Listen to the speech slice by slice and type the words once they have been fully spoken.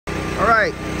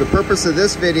right, the purpose of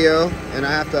this video, and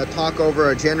I have to talk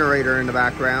over a generator in the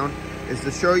background, is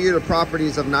to show you the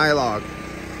properties of NYLOG.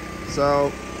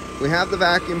 So we have the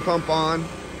vacuum pump on.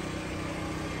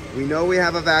 We know we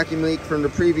have a vacuum leak from the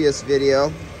previous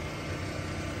video.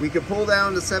 We could pull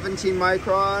down to 17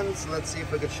 microns. Let's see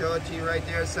if we could show it to you right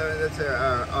there. So that's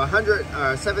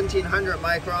 1700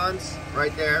 microns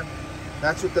right there.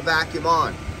 That's with the vacuum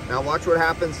on. Now watch what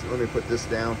happens. Let me put this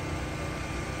down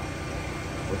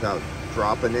without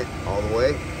dropping it all the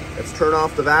way. Let's turn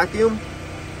off the vacuum.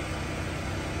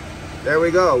 There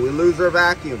we go. We lose our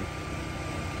vacuum.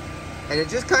 And it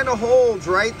just kind of holds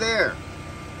right there,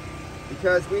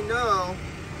 because we know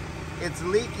it's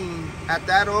leaking at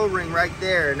that O-ring right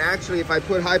there. And actually, if I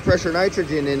put high pressure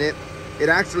nitrogen in it, it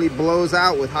actually blows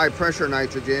out with high pressure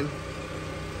nitrogen.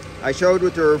 I showed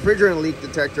with the refrigerant leak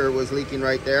detector it was leaking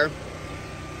right there.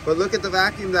 But look at the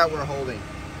vacuum that we're holding.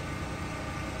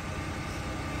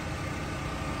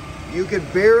 You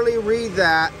could barely read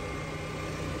that.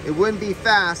 It wouldn't be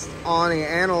fast on the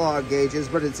analog gauges,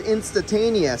 but it's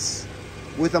instantaneous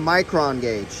with a micron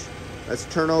gauge. Let's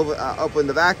turn over, open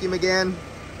the vacuum again.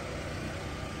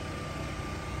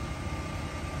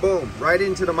 Boom, right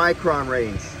into the micron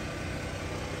range.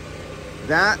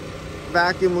 That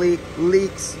vacuum leak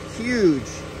leaks huge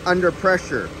under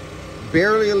pressure.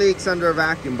 Barely leaks under a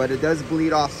vacuum, but it does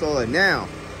bleed off solid. Now,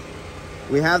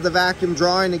 we have the vacuum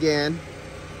drawing again.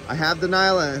 I have the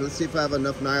NYLOG. Let's see if I have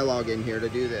enough NYLOG in here to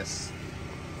do this.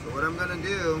 So what I'm gonna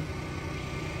do,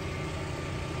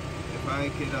 if I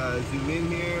could zoom in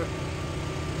here,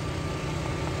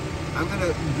 I'm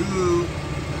gonna do,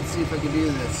 let's see if I can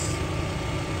do this.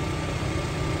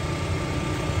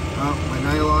 Oh, my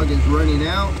NYLOG is running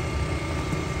out.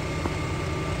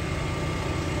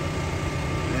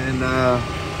 And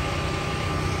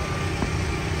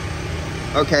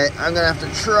okay, I'm gonna have to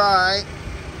try.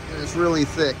 And it's really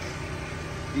thick.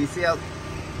 Do you see how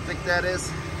thick that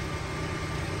is?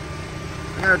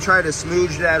 I'm gonna try to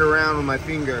smooch that around with my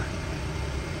finger.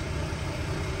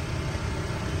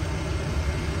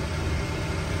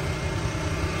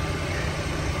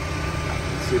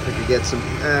 Let's see if I can get some,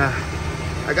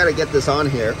 I gotta get this on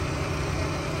here.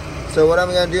 So what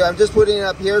I'm gonna do, I'm just putting it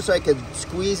up here so I can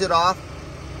squeeze it off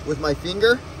with my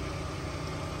finger.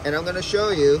 And I'm gonna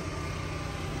show you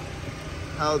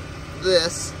how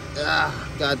this,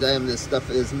 god damn, this stuff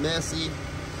is messy.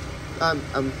 I'm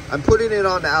putting it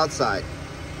on the outside.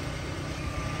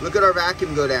 Look at our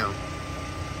vacuum go down.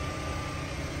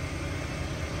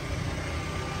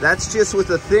 That's just with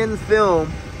a thin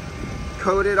film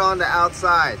coated on the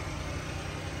outside.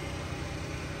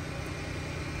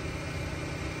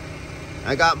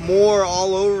 I got more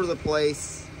all over the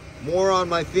place, more on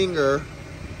my finger,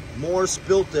 more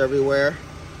spilt everywhere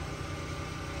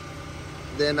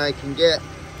than I can get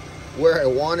where I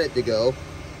want it to go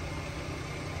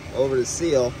over the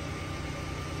seal.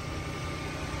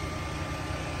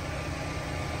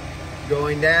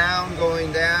 Going down,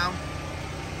 going down.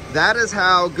 That is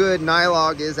how good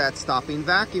NYLOG is at stopping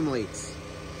vacuum leaks.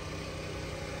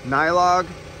 NYLOG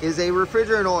is a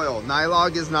refrigerant oil.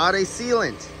 NYLOG is not a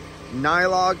sealant.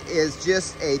 NYLOG is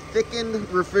just a thickened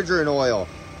refrigerant oil.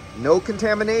 No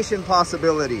contamination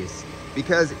possibilities,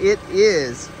 because it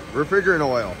is refrigerant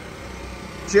oil.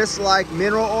 Just like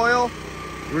mineral oil,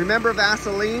 remember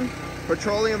Vaseline,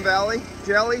 petroleum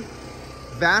jelly?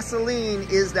 Vaseline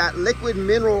is that liquid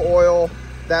mineral oil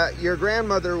that your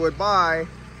grandmother would buy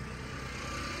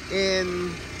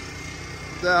in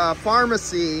the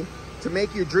pharmacy to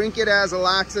make you drink it as a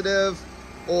laxative,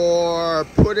 or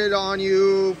put it on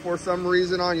you for some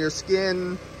reason on your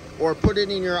skin, or put it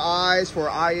in your eyes for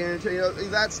eye irritation, you know,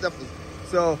 that stuff.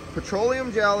 So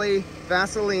petroleum jelly,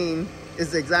 Vaseline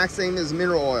is the exact same as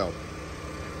mineral oil.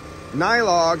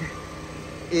 NYLOG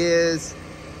is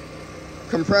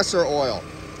compressor oil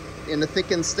in a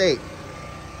thickened state.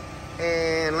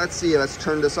 And let's see, let's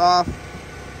turn this off.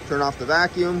 Turn off the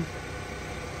vacuum.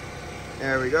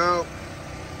 There we go.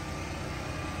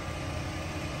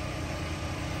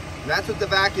 That's with the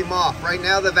vacuum off. Right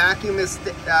now the vacuum is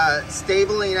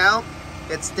stabling out.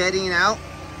 It's steadying out.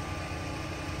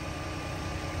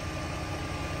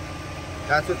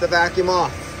 That's with the vacuum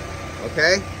off,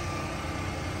 okay?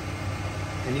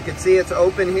 And you can see it's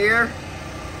open here.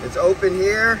 It's open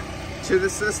here to the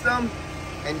system.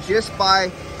 And just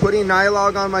by putting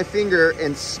NYLOG on my finger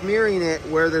and smearing it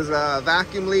where there's a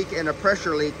vacuum leak and a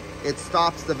pressure leak, it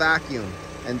stops the vacuum.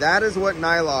 And that is what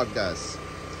NYLOG does.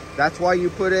 That's why you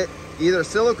put it, either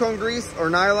silicone grease or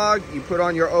NYLOG, you put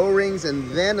on your O-rings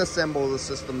and then assemble the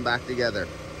system back together.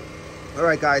 All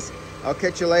right, guys, I'll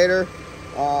catch you later.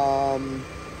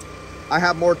 I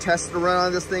have more tests to run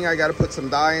on this thing. I got to put some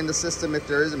dye in the system if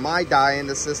there isn't my dye in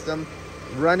the system.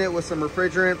 Run it with some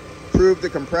refrigerant, prove the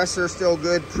compressor is still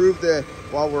good,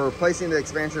 while we're replacing the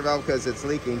expansion valve because it's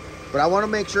leaking. But I want to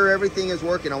make sure everything is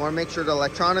working. I want to make sure the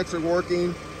electronics are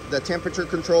working, the temperature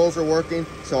controls are working.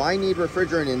 So I need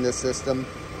refrigerant in this system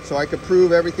so I could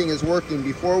prove everything is working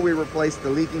before we replace the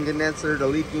leaking condenser, the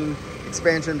leaking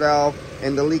expansion valve,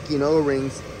 and the leaking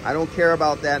O-rings. I don't care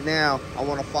about that now. I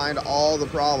want to find all the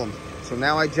problems. So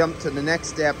now I jump to the next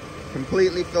step,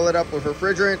 completely fill it up with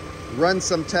refrigerant, run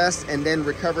some tests, and then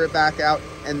recover it back out,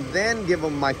 and then give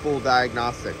them my full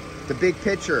diagnostic. The big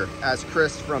picture, as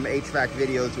Chris from HVAC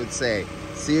videos would say.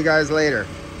 See you guys later.